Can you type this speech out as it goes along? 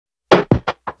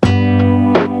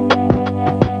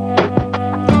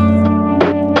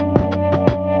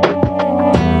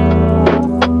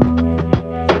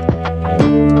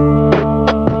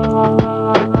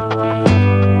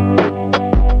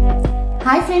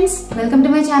Friends, welcome to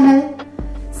my channel.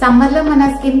 Summer లో మన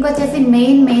skin కి వచ్చేసి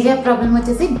మేజర్ ప్రాబ్లం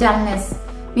వచ్చేసి డల్నెస్.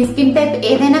 మీ స్కిన్ టైప్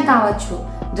ఏదైనా కావచ్చు,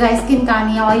 డ్రై స్కిన్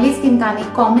కానీ, ఆయిలీ స్కిన్ కానీ,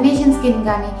 కాంబినేషన్ స్కిన్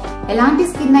కానీ, ఎలాంటి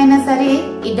స్కిన్ అయినా సరే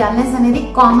ఈ డల్నెస్ అనేది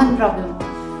కామన్ ప్రాబ్లం.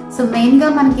 సో మెయిన్ గా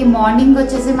మనకి మార్నింగ్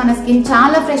వచ్చేసి మన స్కిన్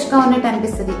చాలా ఫ్రెష్ గా ఉన్నట్టు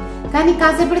అనిపిస్తుంది, కానీ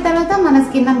కాసేపటి తర్వాత మన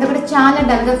స్కిన్ అంతా కూడా చాలా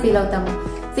డల్ గా ఫీల్ అవుతాము.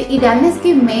 సో ఈ డల్నెస్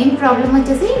కి మెయిన్ ప్రాబ్లం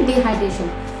వచ్చేసి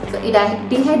డిహైడ్రేషన్. సో ఈ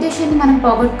డిహైడ్రేషన్ ని మనం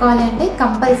పోగొట్టుకోవాలి అంటే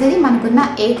కంపల్సరీ మనకున్న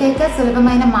ఏకైక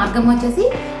సులభమైన మార్గం వచ్చేసి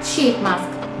షీట్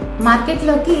మాస్క్. మార్కెట్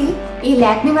లోకి ఈ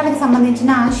లాక్మే వాళ్ళకి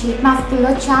సంబంధించిన షీట్ మాస్క్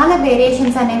లో చాలా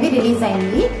వేరియేషన్స్ అనేవి రిలీజ్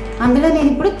అయింది. అందులో నేను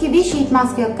ఇప్పుడు కివి షీట్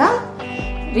మాస్క్ యొక్క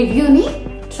రివ్యూని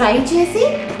ట్రై చేసి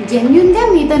జెన్యూన్ గా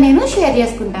మీతో నేను షేర్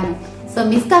చేసుకుంటాను. సో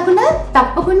మిస్ కాకుండా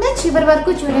తప్పకుండా చివరి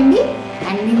వరకు చూడండి.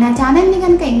 అండ్ మీరు నా ఛానల్ ని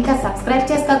కనుక ఇంకా సబ్స్క్రైబ్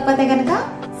చేసుకోకపోతే కనుక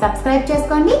సబ్స్క్రైబ్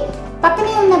చేసుకోండి.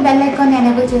 పక్కనే ఉన్న బెల్ ఐకాన్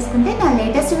ఎనేబుల్ చేసుకుంటే నా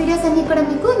లేటెస్ట్ వీడియోస్ అన్ని కూడా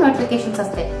మీకు నోటిఫికేషన్స్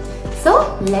వస్తాయి. So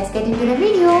let's get into the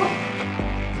video.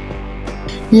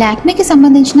 లాక్మేకి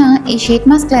సంబంధించిన ఈ షీట్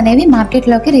మాస్క్లు అనేవి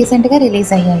మార్కెట్లోకి రీసెంట్గా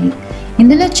రిలీజ్ అయ్యాయి.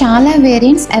 ఇందులో చాలా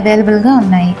వేరియంట్స్ అవైలబుల్గా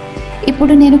ఉన్నాయి.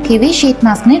 ఇప్పుడు నేను కివి షీట్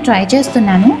మాస్క్ని ట్రై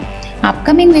చేస్తున్నాను.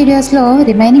 అప్కమింగ్ వీడియోస్లో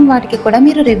రిమైనింగ్ వాటికి కూడా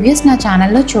మీరు రివ్యూస్ నా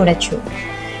ఛానల్లో చూడొచ్చు.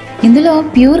 ఇందులో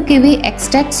ప్యూర్ కివి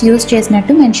ఎక్స్ట్రాక్ట్స్ యూజ్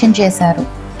చేసినట్టు మెన్షన్ చేశారు.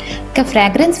 ఇక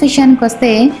ఫ్రాగ్రెన్స్ విషయానికి వస్తే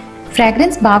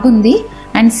ఫ్రాగ్రెన్స్ బాగుంది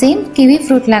అండ్ సేమ్ కివి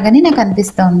ఫ్రూట్ లాగానే నాకు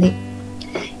అనిపిస్తోంది.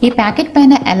 ఈ ప్యాకెట్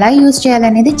పైన ఎలా యూజ్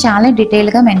చేయాలనేది చాలా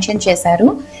డీటెయిల్గా మెన్షన్ చేశారు.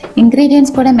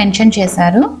 ఇంగ్రీడియంట్స్ కూడా మెన్షన్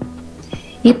చేశారు.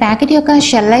 ఈ ప్యాకెట్ యొక్క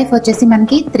షెల్ లైఫ్ వచ్చేసి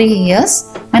మనకి 3 years.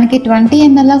 మనకి 20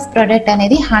 ml ఆఫ్ ప్రోడక్ట్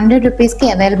అనేది 100 రూపీస్కి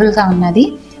అవైలబుల్గా ఉన్నది.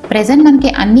 ప్రెజెంట్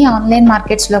మనకి అన్ని ఆన్లైన్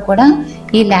మార్కెట్స్లో కూడా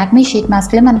ఈ లాక్మే షీట్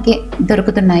మాస్క్లు మనకి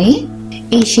దొరుకుతున్నాయి.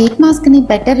 ఈ షీట్ మాస్క్ని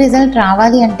బెటర్ రిజల్ట్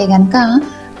రావాలి అంటే కనుక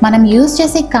మనం యూజ్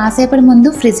చేసే కాసేపటి ముందు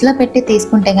ఫ్రిడ్జ్లో పెట్టి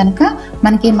తీసుకుంటే కనుక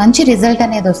మనకి మంచి రిజల్ట్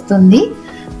అనేది వస్తుంది.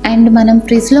 అండ్ మనం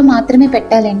ఫ్రిడ్జ్లో మాత్రమే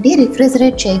పెట్టాలండి,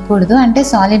 రిఫ్రిజిరేట్ చేయకూడదు. అంటే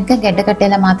సాలిడ్గా గడ్డ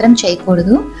కట్టేలా మాత్రం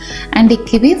చేయకూడదు. అండ్ ఈ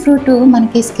కివీ ఫ్రూట్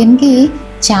మనకి స్కిన్కి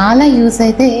చాలా యూజ్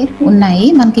అయితే ఉన్నాయి.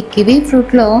 మనకి కివీ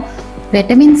ఫ్రూట్లో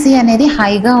విటమిన్ సి అనేది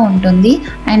హైగా ఉంటుంది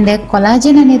అండ్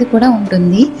కొలాజన్ అనేది కూడా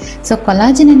ఉంటుంది. సో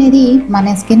కొలాజన్ అనేది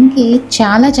మన స్కిన్కి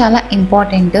చాలా చాలా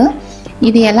ఇంపార్టెంట్.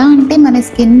 ఇది ఎలా అంటే మన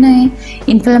స్కిన్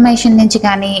ఇన్ఫ్లమేషన్ నుంచి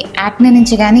కానీ, యాక్నే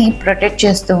నుంచి కానీ ప్రొటెక్ట్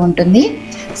చేస్తూ ఉంటుంది.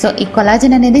 సో ఈ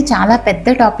కొలాజన్ అనేది చాలా పెద్ద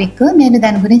టాపిక్. నేను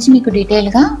దాని గురించి మీకు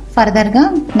డీటెయిల్గా ఫర్దర్గా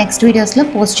నెక్స్ట్ వీడియోస్లో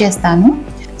పోస్ట్ చేస్తాను.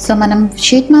 సో మనం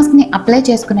షీట్ మాస్క్ని అప్లై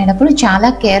చేసుకునేటప్పుడు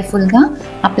చాలా కేర్ఫుల్గా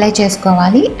అప్లై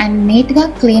చేసుకోవాలి అండ్ నీట్గా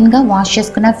క్లీన్గా వాష్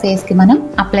చేసుకున్న ఫేస్కి మనం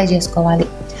అప్లై చేసుకోవాలి.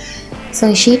 సో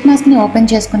ఈ షీట్ మాస్క్ని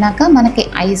ఓపెన్ చేసుకున్నాక మనకి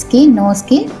ఐస్కి,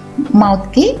 నోస్కి,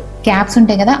 మౌత్కి గ్యాప్స్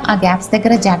ఉంటాయి కదా, ఆ గ్యాప్స్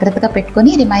దగ్గర జాగ్రత్తగా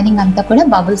పెట్టుకొని రిమైనింగ్ అంతా కూడా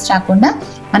బబుల్స్ రాకుండా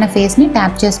మన ఫేస్ని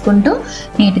ట్యాప్ చేసుకుంటూ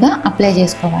నీట్గా అప్లై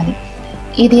చేసుకోవాలి.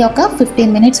 ఇది ఒక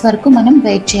 15 minutes వరకు మనం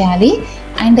వెయిట్ చేయాలి.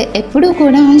 అండ్ ఎప్పుడూ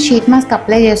కూడా షీట్ మాస్క్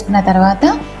అప్లై చేసుకున్న తర్వాత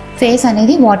ఫేస్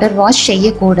అనేది వాటర్ వాష్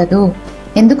చేయకూడదు.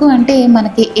 ఎందుకు అంటే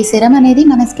మనకి ఈ సిరం అనేది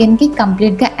మన స్కిన్కి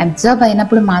కంప్లీట్గా అబ్జర్బ్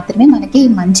అయినప్పుడు మాత్రమే మనకి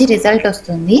మంచి రిజల్ట్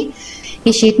వస్తుంది.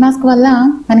 ఈ షీట్ మాస్క్ వల్ల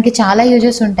మనకి చాలా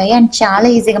యూజెస్ ఉంటాయి అండ్ చాలా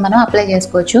ఈజీగా మనం అప్లై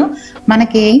చేసుకోవచ్చు.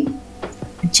 మనకి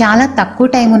చాలా తక్కువ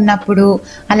టైం ఉన్నప్పుడు,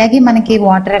 అలాగే మనకి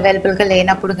వాటర్ అవైలబుల్గా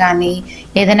లేనప్పుడు కానీ,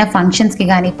 ఏదైనా ఫంక్షన్స్కి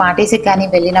కానీ, పార్టీస్కి కానీ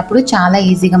వెళ్ళినప్పుడు చాలా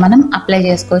ఈజీగా మనం అప్లై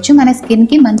చేసుకోవచ్చు. మన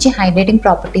స్కిన్కి మంచి హైడ్రేటింగ్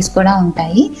ప్రాపర్టీస్ కూడా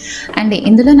ఉంటాయి. అండ్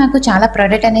ఇందులో నాకు చాలా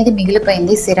ప్రోడక్ట్ అనేది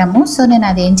మిగిలిపోయింది సిరము. సో నేను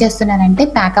అది ఏం చేస్తున్నానంటే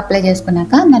ప్యాక్ అప్లై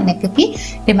చేసుకున్నాక నా నెక్కి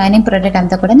రిమైనింగ్ ప్రోడక్ట్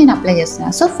అంతా కూడా నేను అప్లై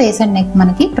చేస్తున్నాను. సో ఫేస్ అండ్ నెక్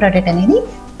మనకి ప్రోడక్ట్ అనేది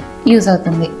యూజ్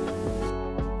అవుతుంది.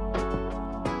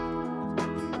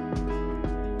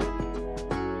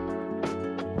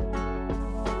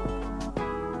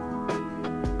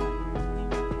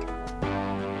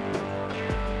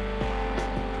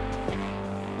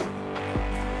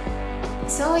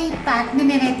 సో ఈ ప్యాక్ని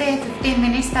నేనైతే 15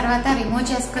 minutes తర్వాత రిమూవ్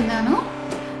చేసుకున్నాను.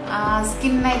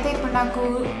 స్కిన్ అయితే ఇప్పుడు నాకు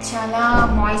చాలా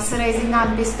మాయిశ్చరైజింగ్గా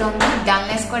అనిపిస్తుంది,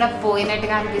 డల్నెస్ కూడా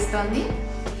పోయినట్టుగా అనిపిస్తుంది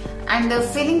అండ్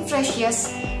ఫీలింగ్ ఫ్రెష్. ఎస్,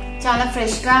 చాలా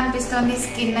ఫ్రెష్గా అనిపిస్తుంది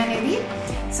స్కిన్ అనేది.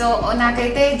 సో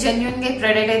నాకైతే జెన్యూన్గా ఈ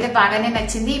ప్రోడక్ట్ అయితే బాగానే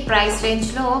నచ్చింది. ఈ ప్రైస్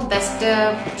రేంజ్లో బెస్ట్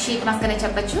షీట్ మాస్క్ అనే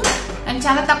చెప్పచ్చు. అండ్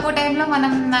చాలా తక్కువ టైంలో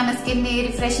మనం మన స్కిన్ని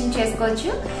రిఫ్రెషింగ్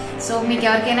చేసుకోవచ్చు. సో మీకు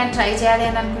ఎవరికైనా ట్రై చేయాలి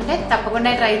అని అనుకుంటే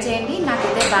తప్పకుండా ట్రై చేయండి.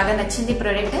 నాకైతే బాగా నచ్చింది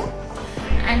ప్రోడక్ట్.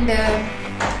 అండ్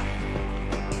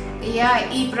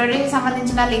ఈ ప్రోడక్ట్కి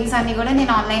సంబంధించిన లింక్స్ అన్ని కూడా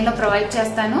నేను ఆన్లైన్లో ప్రొవైడ్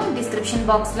చేస్తాను డిస్క్రిప్షన్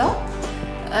బాక్స్లో.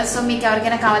 సో మీకు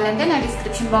ఎవరికైనా కావాలంటే నా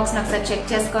డిస్క్రిప్షన్ బాక్స్ని ఒకసారి చెక్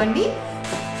చేసుకోండి.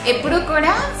 ఎప్పుడు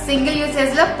కూడా సింగిల్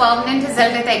యూసేజ్ లో పర్మనెంట్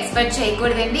రిజల్ట్ అయితే ఎక్స్పెక్ట్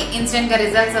చేయకూడదండి. ఇన్స్టెంట్ గా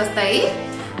రిజల్ట్స్ వస్తాయి.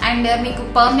 అండ్ మీకు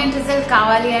పర్మనెంట్ రిజల్ట్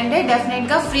కావాలి అంటే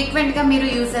డెఫినెట్ గా ఫ్రీక్వెంట్ గా మీరు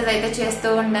యూసేజ్ అయితే చేస్తూ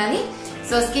ఉండాలి.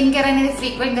 సో స్కిన్ కేర్ అనేది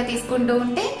ఫ్రీక్వెంట్ గా తీసుకుంటూ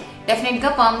ఉంటే డెఫినెట్ గా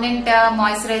పర్మనెంట్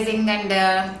మాయిశ్చరైజింగ్ అండ్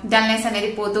డల్నెస్ అనేది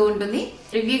పోతూ ఉంటుంది.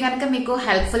 రివ్యూ కనుక మీకు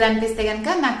హెల్ప్ఫుల్ అనిపిస్తే కనుక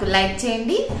నాకు లైక్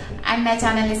చేయండి అండ్ నా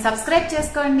ఛానల్ ని సబ్స్క్రైబ్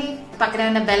చేసుకోండి. పక్కన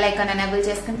ఉన్న బెల్ ఐకాన్ ఎనేబుల్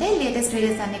చేసుకుంటే లేటెస్ట్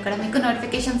వీడియోస్ అన్ని కూడా మీకు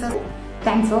నోటిఫికేషన్స్ వస్తాయి.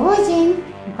 Thanks for watching.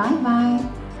 Bye bye.